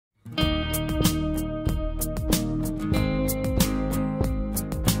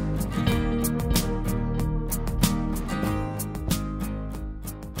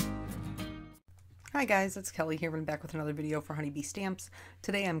Hi guys, it's Kelly here and back with another video for Honeybee Stamps.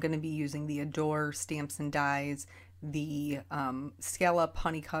 Today I'm going to be using the Adore Stamps and Dies, the Scallop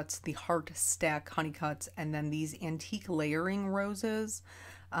Honey Cuts, the Heart Stack Honey Cuts, and then these antique layering roses.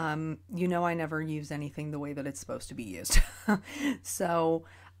 You know I never use anything the way that it's supposed to be used. So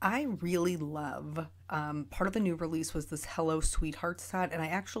I really love, part of the new release was this Hello Sweetheart set, and I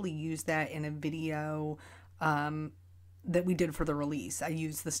actually used that in a video that we did for the release. I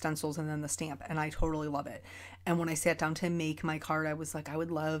used the stencils and then the stamp, and I totally love it. And when I sat down to make my card, I was like, I would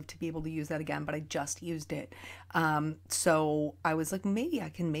love to be able to use that again, but I just used it. So I was like, maybe I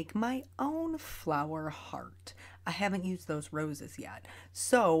can make my own flower heart. I haven't used those roses yet.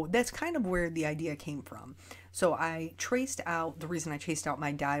 So that's kind of where the idea came from. So I traced out, the reason I traced out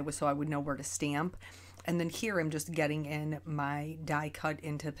my die was so I would know where to stamp. And then here I'm just getting in my die cut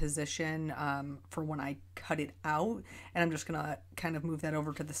into position for when I cut it out. And I'm just going to kind of move that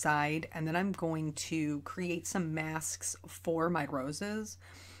over to the side. And then I'm going to create some masks for my roses.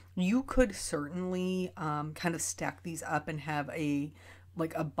 You could certainly kind of stack these up and have a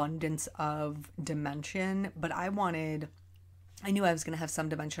like abundance of dimension. But I knew I was going to have some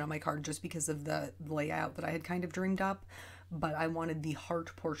dimension on my card just because of the layout that I had kind of dreamed up, but I wanted the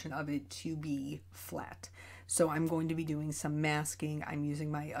heart portion of it to be flat. So I'm going to be doing some masking. I'm using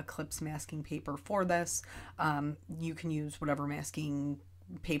my Eclipse masking paper for this. You can use whatever masking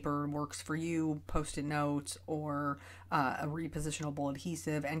paper works for you, Post-it notes, or a repositionable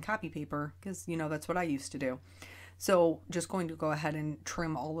adhesive and copy paper, because you know that's what I used to do. So just going to go ahead and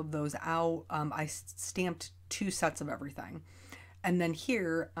trim all of those out. I stamped 2 sets of everything. And then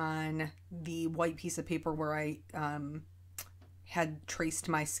here on the white piece of paper where I had traced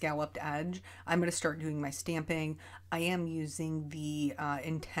my scalloped edge, I'm going to start doing my stamping. I am using the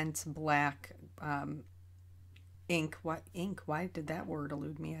intense black ink. What ink? Why did that word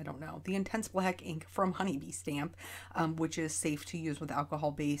elude me? I don't know. The intense black ink from Honeybee Stamp, which is safe to use with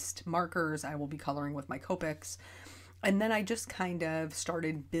alcohol-based markers. I will be coloring with my Copics. And then I just kind of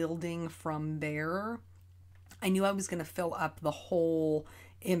started building from there. I knew I was going to fill up the whole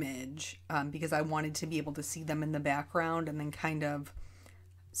image because I wanted to be able to see them in the background and then kind of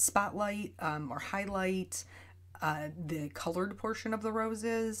spotlight or highlight the colored portion of the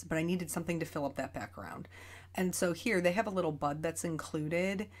roses, but I needed something to fill up that background. And so here they have a little bud that's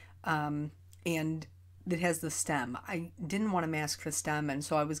included and it has the stem. I didn't want to mask the stem, and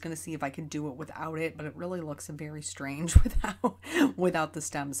so I was going to see if I could do it without it, but it really looks very strange without the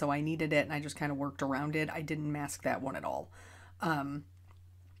stem, so I needed it, and I just kind of worked around it. I didn't mask that one at all.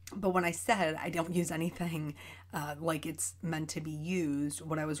 But when I said I don't use anything like it's meant to be used,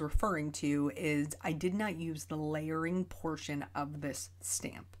 what I was referring to is I did not use the layering portion of this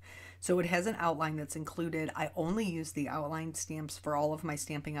stamp. So it has an outline that's included. I only use the outline stamps for all of my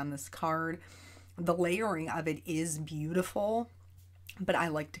stamping on this card. The layering of it is beautiful, but I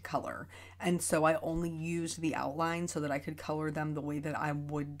like to color. And so I only used the outline so that I could color them the way that I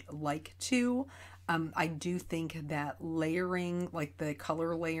would like to. I do think that layering, like the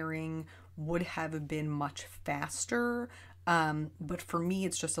color layering, would have been much faster. But for me,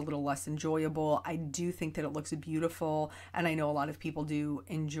 it's just a little less enjoyable. I do think that it looks beautiful, and I know a lot of people do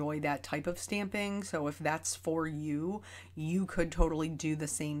enjoy that type of stamping. So if that's for you, you could totally do the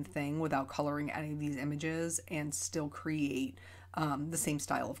same thing without coloring any of these images and still create the same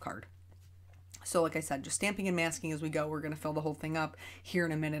style of card. So like I said, just stamping and masking as we go. We're going to fill the whole thing up. Here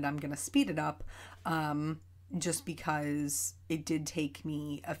in a minute, I'm going to speed it up. Just because it did take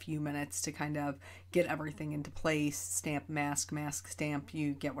me a few minutes to kind of get everything into place, stamp, mask, mask, stamp,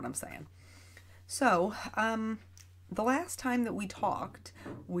 you get what I'm saying. So, the last time that we talked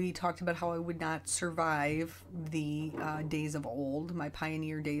about how I would not survive the days of old, my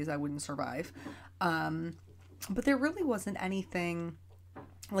pioneer days I wouldn't survive. But there really wasn't anything,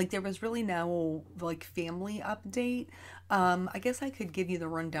 like there was really no like family update. I guess I could give you the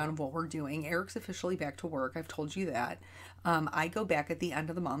rundown of what we're doing. Eric's officially back to work. I've told you that. I go back at the end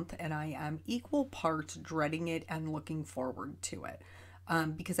of the month, and I am equal parts dreading it and looking forward to it.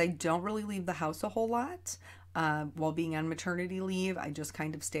 Because I don't really leave the house a whole lot. While being on maternity leave, I just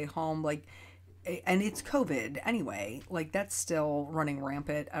kind of stay home, like, and it's COVID anyway, like that's still running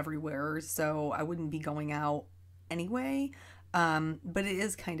rampant everywhere. So I wouldn't be going out anyway. But it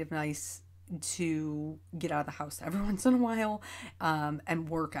is kind of nice to get out of the house every once in a while, and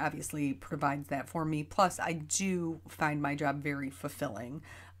work obviously provides that for me. Plus, I do find my job very fulfilling.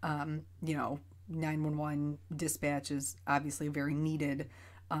 You know, 911 dispatch is obviously a very needed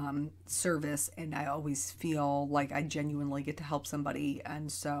service, and I always feel like I genuinely get to help somebody,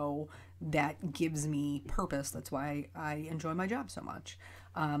 and so that gives me purpose. That's why I enjoy my job so much.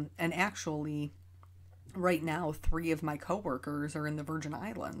 And actually, right now 3 of my coworkers are in the Virgin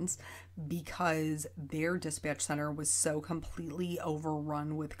Islands because their dispatch center was so completely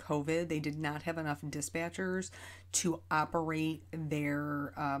overrun with COVID. They did not have enough dispatchers to operate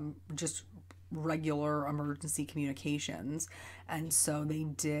their just regular emergency communications. And so they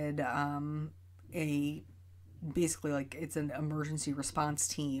did a basically, like, it's an emergency response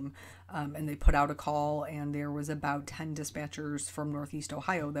team, and they put out a call, and there was about 10 dispatchers from Northeast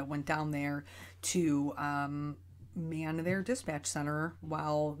Ohio that went down there to man their dispatch center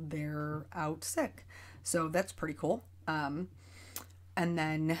while they're out sick. So that's pretty cool. And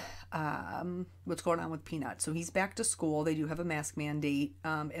then what's going on with Peanut? So he's back to school. They do have a mask mandate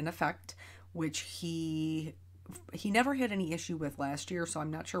in effect, which he never had any issue with last year, so I'm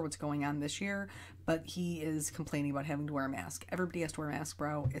not sure what's going on this year, but he is complaining about having to wear a mask. Everybody has to wear a mask,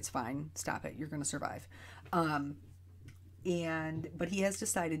 bro. It's fine. Stop it. You're going to survive. But he has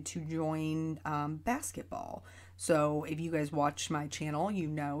decided to join basketball. So if you guys watch my channel, you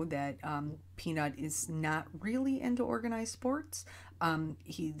know that Peanut is not really into organized sports.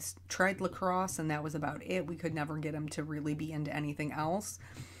 He's tried lacrosse, and that was about it. We could never get him to really be into anything else.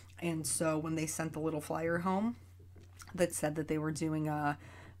 And so when they sent the little flyer home that said that they were doing a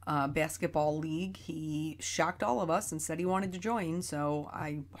basketball league, he shocked all of us and said he wanted to join. So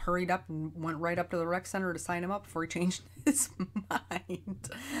I hurried up and went right up to the rec center to sign him up before he changed his mind.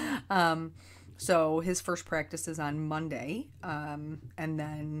 So his first practice is on Monday. And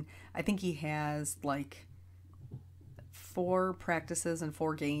then I think he has like 4 practices and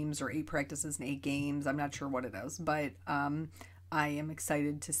 4 games, or 8 practices and 8 games. I'm not sure what it is, but I am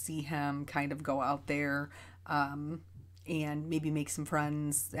excited to see him kind of go out there and maybe make some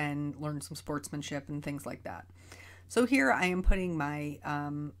friends and learn some sportsmanship and things like that. So here I am putting my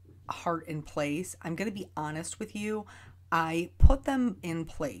heart in place. I'm going to be honest with you. I put them in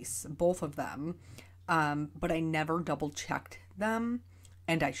place, both of them, but I never double checked them,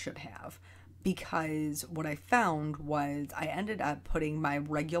 and I should have. Because what I found was I ended up putting my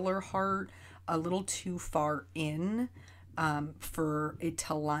regular heart a little too far in for it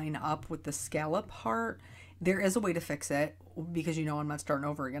to line up with the scallop heart. There is a way to fix it, because I'm not starting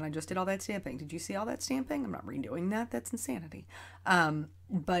over again. I just did all that stamping. Did you see all that stamping? I'm not redoing that. That's insanity.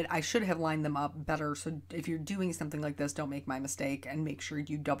 But I should have lined them up better. So if you're doing something like this, don't make my mistake, and make sure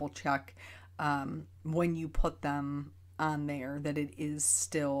you double check when you put them on there that it is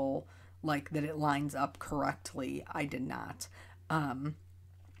still like that it lines up correctly. I did not.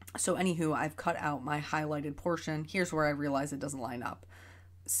 So anywho, I've cut out my highlighted portion. Here's where I realize it doesn't line up.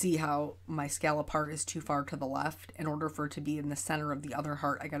 See how my scallop heart is too far to the left? In order for it to be in the center of the other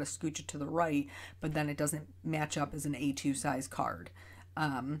heart, I got to scooch it to the right, but then it doesn't match up as an A2 size card.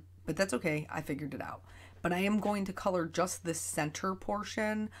 But that's okay. I figured it out. But I am going to color just the center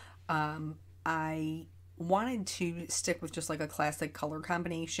portion. I wanted to stick with just like a classic color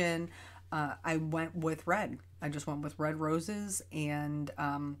combination. I went with red. I just went with red roses and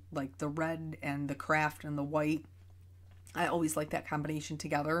like the red and the craft and the white. I always like that combination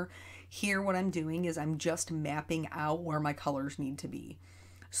together. Here what I'm doing is I'm just mapping out where my colors need to be.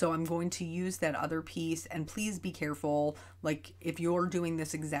 So I'm going to use that other piece, and please be careful. Like if you're doing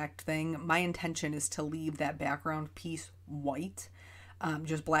this exact thing, my intention is to leave that background piece white,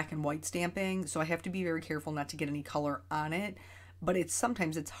 just black and white stamping. So I have to be very careful not to get any color on it. But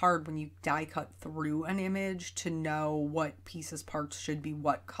sometimes it's hard when you die cut through an image to know what pieces, parts should be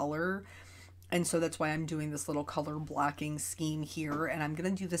what color. And so that's why I'm doing this little color blocking scheme here. And I'm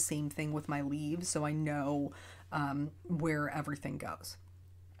going to do the same thing with my leaves so I know where everything goes.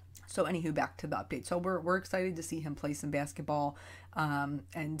 So anywho, back to the update. So we're excited to see him play some basketball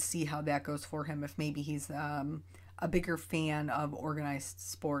and see how that goes for him. If maybe he's a bigger fan of organized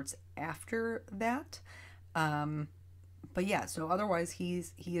sports after that. But yeah, so otherwise he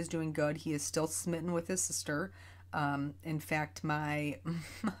is doing good. He is still smitten with his sister. In fact, my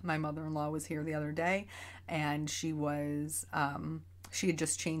mother-in-law was here the other day, and she had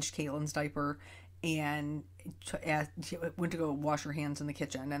just changed Caitlin's diaper, and she went to go wash her hands in the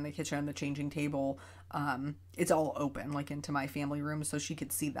kitchen, and the changing table, it's all open, like into my family room, so she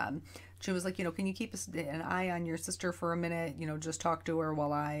could see them. She was like, can you keep an eye on your sister for a minute? Just talk to her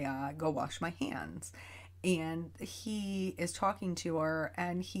while I go wash my hands. And he is talking to her,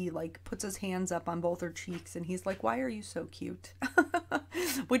 and he like puts his hands up on both her cheeks, and he's like, "Why are you so cute?"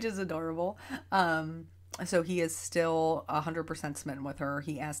 Which is adorable. So he is still 100% smitten with her.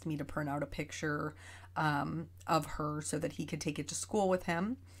 He asked me to print out a picture of her so that he could take it to school with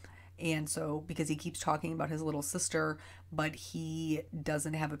him. And so, because he keeps talking about his little sister, but he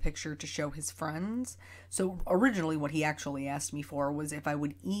doesn't have a picture to show his friends. So originally what he actually asked me for was if I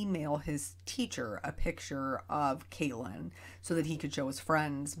would email his teacher a picture of Caitlin so that he could show his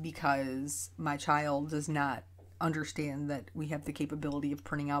friends, because my child does not understand that we have the capability of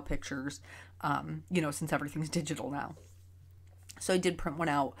printing out pictures, since everything's digital now. So I did print one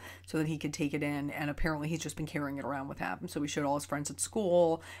out so that he could take it in, and apparently he's just been carrying it around with him. So we showed all his friends at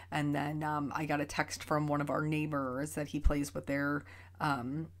school, and then I got a text from one of our neighbors that he plays with their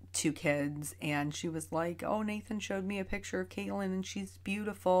two kids, and she was like, oh, Nathan showed me a picture of Caitlin, and she's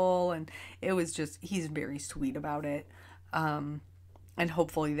beautiful, and it was just, he's very sweet about it. And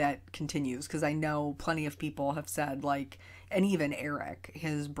hopefully that continues, because I know plenty of people have said, like, and even Eric,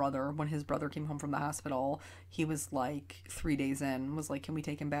 his brother, when his brother came home from the hospital, he was like 3 days in, was like, can we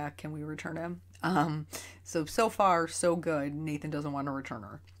take him back? Can we return him? So far, so good. Nathan doesn't want to return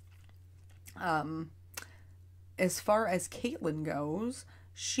her. As far as Caitlin goes,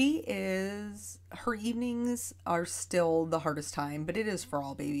 her evenings are still the hardest time, but it is for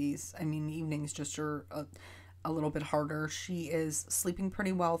all babies. I mean, evenings just are a little bit harder. She is sleeping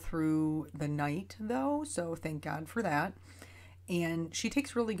pretty well through the night though, so thank God for that. And she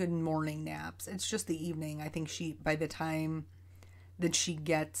takes really good morning naps. It's just the evening. I think by the time that she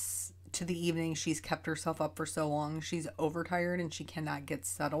gets to the evening, she's kept herself up for so long, she's overtired and she cannot get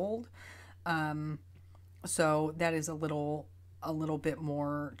settled. So that is a little bit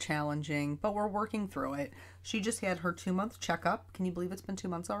more challenging, but we're working through it. She just had her 2-month checkup. Can you believe it's been 2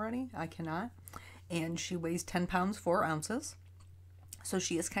 months already? I cannot. And she weighs 10 pounds, 4 ounces. So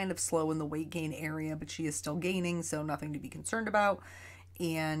she is kind of slow in the weight gain area, but she is still gaining, so nothing to be concerned about.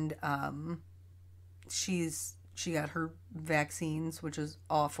 And she got her vaccines, which is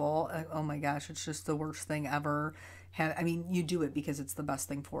awful. Oh my gosh, it's just the worst thing ever. I mean, you do it because it's the best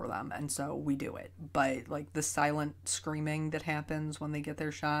thing for them, and so we do it. But like the silent screaming that happens when they get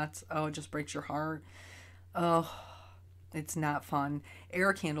their shots, oh, it just breaks your heart. Oh, it's not fun.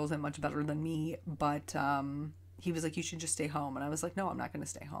 Eric handles it much better than me, but he was like, you should just stay home. And I was like, no, I'm not going to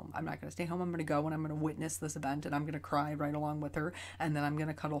stay home. I'm not going to stay home. I'm going to go and I'm going to witness this event, and I'm going to cry right along with her, and then I'm going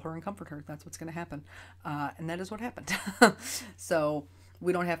to cuddle her and comfort her. That's what's going to happen. And that is what happened. So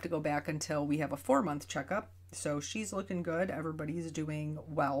we don't have to go back until we have a 4-month checkup. So she's looking good. Everybody's doing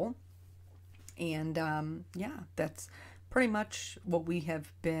well. And yeah, that's pretty much what we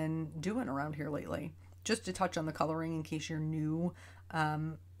have been doing around here lately. Just to touch on the coloring in case you're new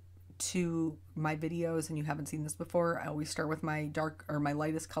to my videos and you haven't seen this before, I always start with my my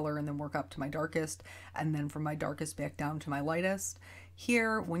lightest color and then work up to my darkest, and then from my darkest back down to my lightest.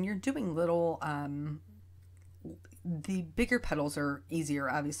 Here, when you're doing little, the bigger petals are easier.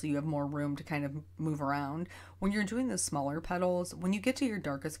 Obviously, you have more room to kind of move around. When you're doing the smaller petals, when you get to your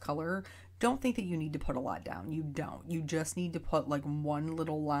darkest color, don't think that you need to put a lot down. You don't. You just need to put like one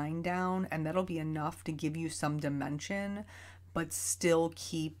little line down, and that'll be enough to give you some dimension, but still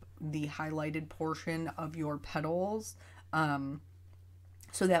keep the highlighted portion of your petals.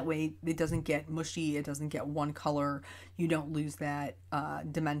 So that way it doesn't get mushy, it doesn't get one color, you don't lose that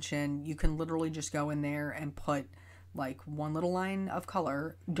dimension. You can literally just go in there and put like one little line of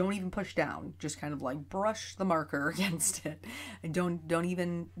color. Don't even push down, just kind of like brush the marker against it. And don't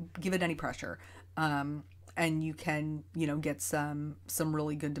even give it any pressure. And you can, get some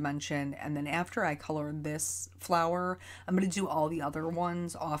really good dimension. And then after I color this flower, I'm going to do all the other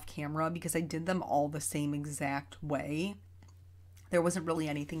ones off camera because I did them all the same exact way. There wasn't really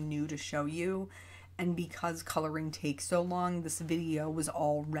anything new to show you. And because coloring takes so long, this video was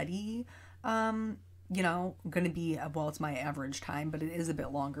already, going to be, well, it's my average time, but it is a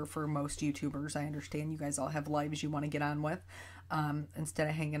bit longer for most YouTubers. I understand you guys all have lives you want to get on with instead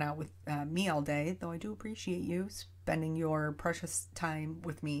of hanging out with me all day, though I do appreciate you spending your precious time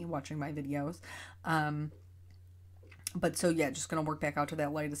with me watching my videos. But so yeah, just going to work back out to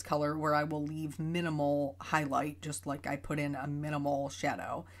that lightest color where I will leave minimal highlight, just like I put in a minimal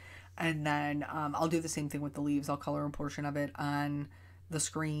shadow. And then I'll do the same thing with the leaves. I'll color a portion of it on the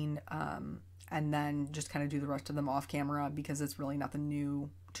screen and then just kind of do the rest of them off camera because it's really nothing new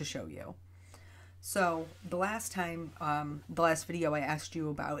to show you. So the last time, the last video I asked you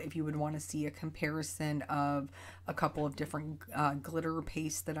about if you would want to see a comparison of a couple of different glitter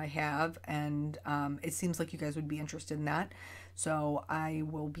pastes that I have, and it seems like you guys would be interested in that. So I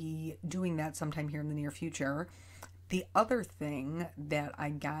will be doing that sometime here in the near future. The other thing that I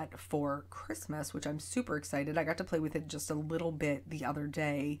got for Christmas, which I'm super excited, I got to play with it just a little bit the other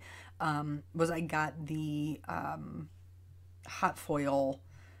day, was I got the hot foil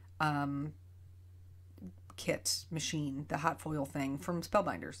kit machine, the hot foil thing from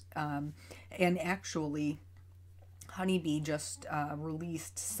Spellbinders. And actually, Honeybee just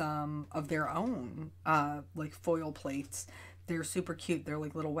released some of their own like foil plates. They're super cute. They're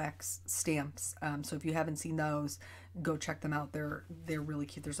like little wax stamps. So if you haven't seen those, go check them out. They're really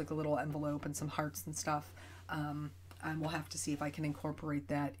cute. There's like a little envelope and some hearts and stuff. I will have to see if I can incorporate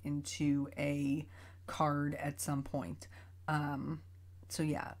that into a card at some point. So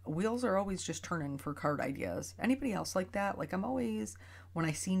yeah, wheels are always just turning for card ideas. Anybody else like that? Like, I'm always, when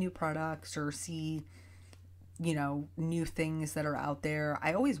I see new products or see, you know, new things that are out there,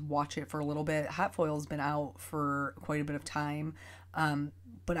 I always watch it for a little bit. Hot foil's been out for quite a bit of time,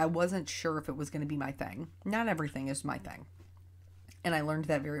 but I wasn't sure if it was going to be my thing. Not everything is my thing. And I learned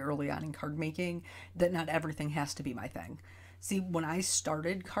that very early on in card making, that not everything has to be my thing. See, when I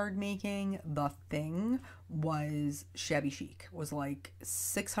started card making, the thing was shabby chic. It was like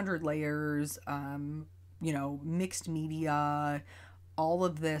 600 layers, you know, mixed media, all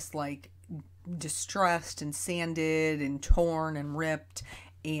of this like distressed and sanded and torn and ripped.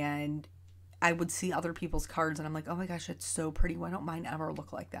 And I would see other people's cards and I'm like, oh my gosh, it's so pretty. Why don't mine ever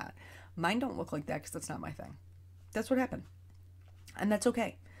look like that? Mine don't look like that because that's not my thing. That's what happened. And that's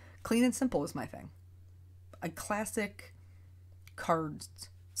okay. Clean and simple is my thing. A classic cards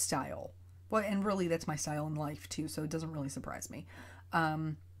style. Well, and really that's my style in life too, so it doesn't really surprise me.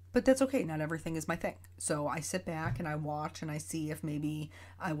 But that's okay. Not everything is my thing. So I sit back and I watch and I see if maybe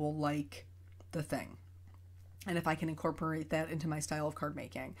I will like the thing, and if I can incorporate that into my style of card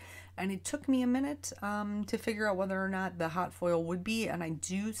making. And it took me a minute to figure out whether or not the hot foil would be, and I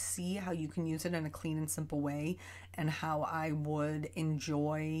do see how you can use it in a clean and simple way and how I would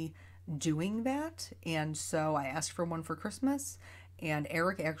enjoy doing that. And so I asked for one for Christmas, and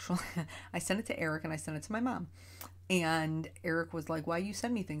Eric actually, I sent it to Eric and I sent it to my mom. And Eric was like, why you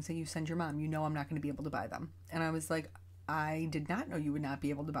send me things that you send your mom? You know I'm not going to be able to buy them. And I was like, I did not know you would not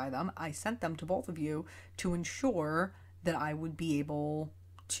be able to buy them. I sent them to both of you to ensure that I would be able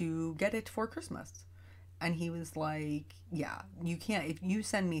to get it for Christmas. And he was like, yeah, you can't, if you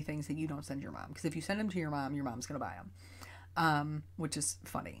send me things that you don't send your mom, because if you send them to your mom's going to buy them, which is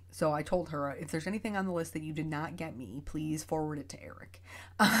funny. So I told her, if there's anything on the list that you did not get me, please forward it to Eric.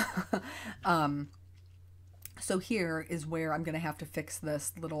 So here is where I'm going to have to fix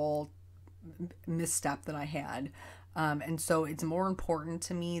this little misstep that I had. And so it's more important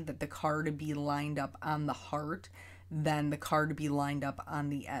to me that the card be lined up on the heart than the card be lined up on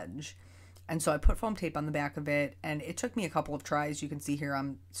the edge. And so I put foam tape on the back of it, and it took me a couple of tries. You can see here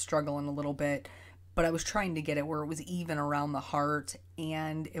I'm struggling a little bit, but I was trying to get it where it was even around the heart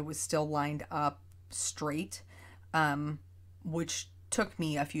and it was still lined up straight, which took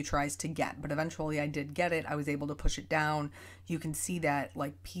me a few tries to get, but eventually I did get it. I was able to push it down. You can see that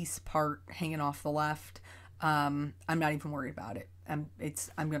like piece part hanging off the left. I'm not even worried about it. I'm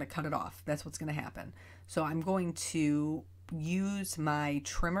going to cut it off. That's what's going to happen. So I'm going to use my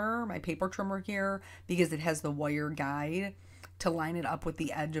trimmer, my paper trimmer here, because it has the wire guide to line it up with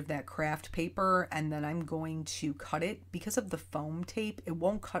the edge of that craft paper. And then I'm going to cut it. Because of the foam tape, it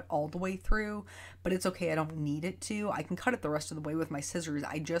won't cut all the way through, but it's okay. I don't need it to. I can cut it the rest of the way with my scissors.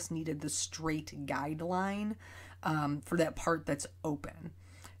 I just needed the straight guideline for that part that's open.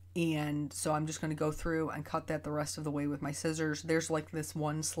 And so I'm just going to go through and cut that the rest of the way with my scissors. There's like this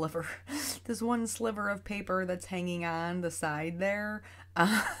one sliver of paper that's hanging on the side there.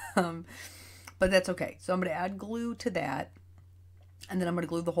 But that's okay. So I'm going to add glue to that. And then I'm going to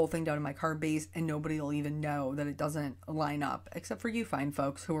glue the whole thing down to my card base, and nobody will even know that it doesn't line up, except for you fine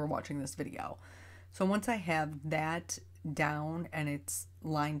folks who are watching this video. So once I have that down and it's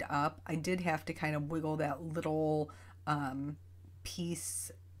lined up, I did have to kind of wiggle that little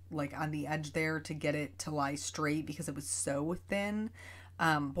piece like on the edge there to get it to lie straight because it was so thin.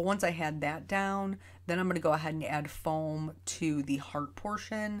 But once I had that down, then I'm going to go ahead and add foam to the heart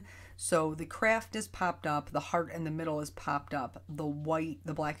portion. So the craft is popped up, the heart in the middle is popped up, the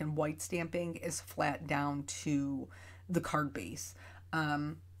black and white stamping is flat down to the card base.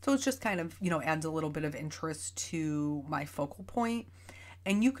 So it's just kind of, you know, adds a little bit of interest to my focal point.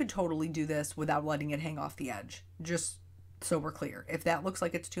 And you could totally do this without letting it hang off the edge. Just so we're clear. If that looks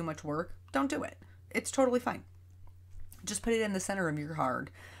like it's too much work, don't do it. It's totally fine. Just put it in the center of your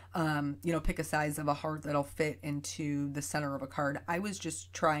card. You know, pick a size of a heart that'll fit into the center of a card. I was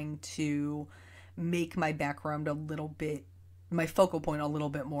just trying to make my background a little bit, my focal point a little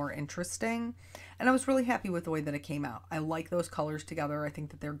bit more interesting. And I was really happy with the way that it came out. I like those colors together. I think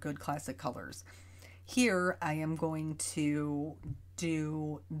that they're good classic colors. Here I am going to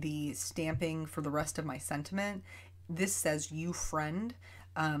do the stamping for the rest of my sentiment. This says "You Friend."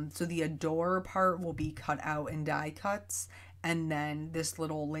 So the adore part will be cut out in die cuts, and then this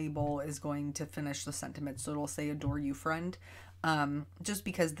little label is going to finish the sentiment. So it'll say adore you, friend. Just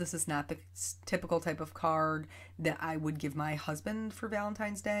because this is not the typical type of card that I would give my husband for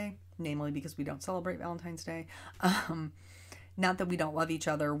Valentine's Day, namely because we don't celebrate Valentine's Day. Not that we don't love each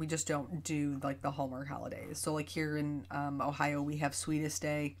other, we just don't do like the Hallmark holidays. So like here in Ohio, we have Sweetest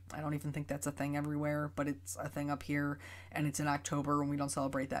Day. I don't even think that's a thing everywhere, but it's a thing up here, and it's in October, and we don't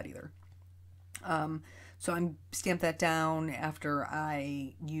celebrate that either. So I'm stamped that down after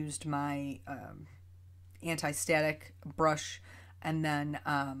I used my anti-static brush, and then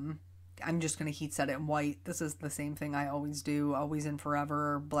I'm just going to heat set it in white. This is the same thing I always do, always and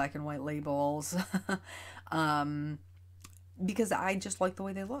forever, black and white labels. Because I just like the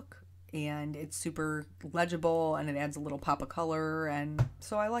way they look, and it's super legible, and it adds a little pop of color, and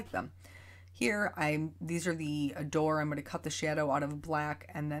so I like them. Here, these are the adore. I'm going to cut the shadow out of black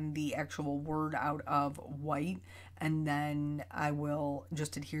and then the actual word out of white, and then I will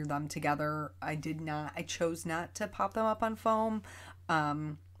just adhere them together. I chose not to pop them up on foam,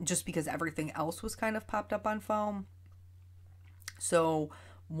 just because everything else was kind of popped up on foam. So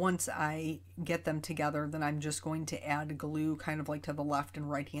once I get them together, then I'm just going to add glue kind of like to the left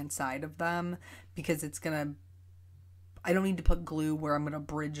and right hand side of them, because I don't need to put glue where I'm going to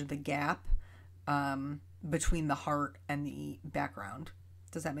bridge the gap between the heart and the background.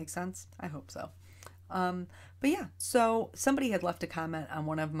 Does that make sense? I hope so. But yeah, so somebody had left a comment on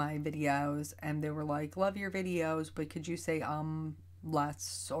one of my videos, and they were like, love your videos, but could you say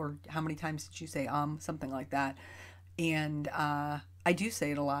less, or how many times did you say something like that? And I do say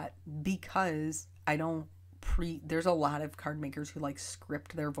it a lot, because I don't there's a lot of card makers who like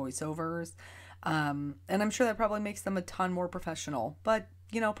script their voiceovers, and I'm sure that probably makes them a ton more professional, but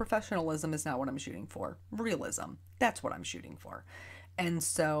you know, professionalism is not what I'm shooting for. Realism, that's what I'm shooting for. And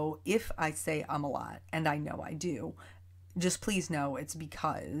so if I say a lot, and I know I do, just please know it's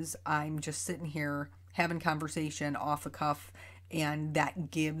because I'm just sitting here having conversation off the cuff, and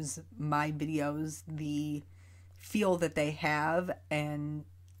that gives my videos the feel that they have, and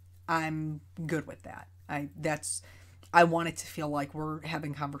I'm good with that. I want it to feel like we're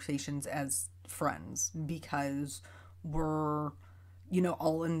having conversations as friends, because we're, you know,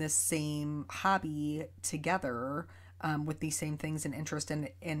 all in this same hobby together, with these same things and interest.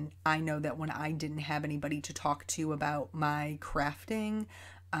 And I know that when I didn't have anybody to talk to about my crafting,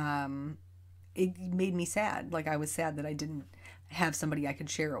 it made me sad. Like, I was sad that I didn't have somebody I could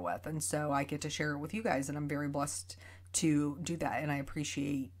share it with. And so I get to share it with you guys, and I'm very blessed to do that. And I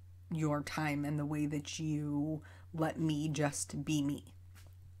appreciate your time and the way that you let me just be me.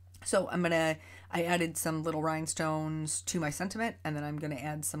 So I added some little rhinestones to my sentiment, and then I'm going to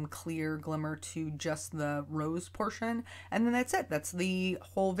add some clear glimmer to just the rose portion. And then that's it. That's the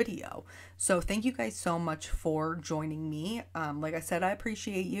whole video. So thank you guys so much for joining me. Like I said, I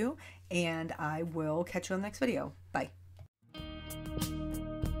appreciate you, and I will catch you on the next video. Bye.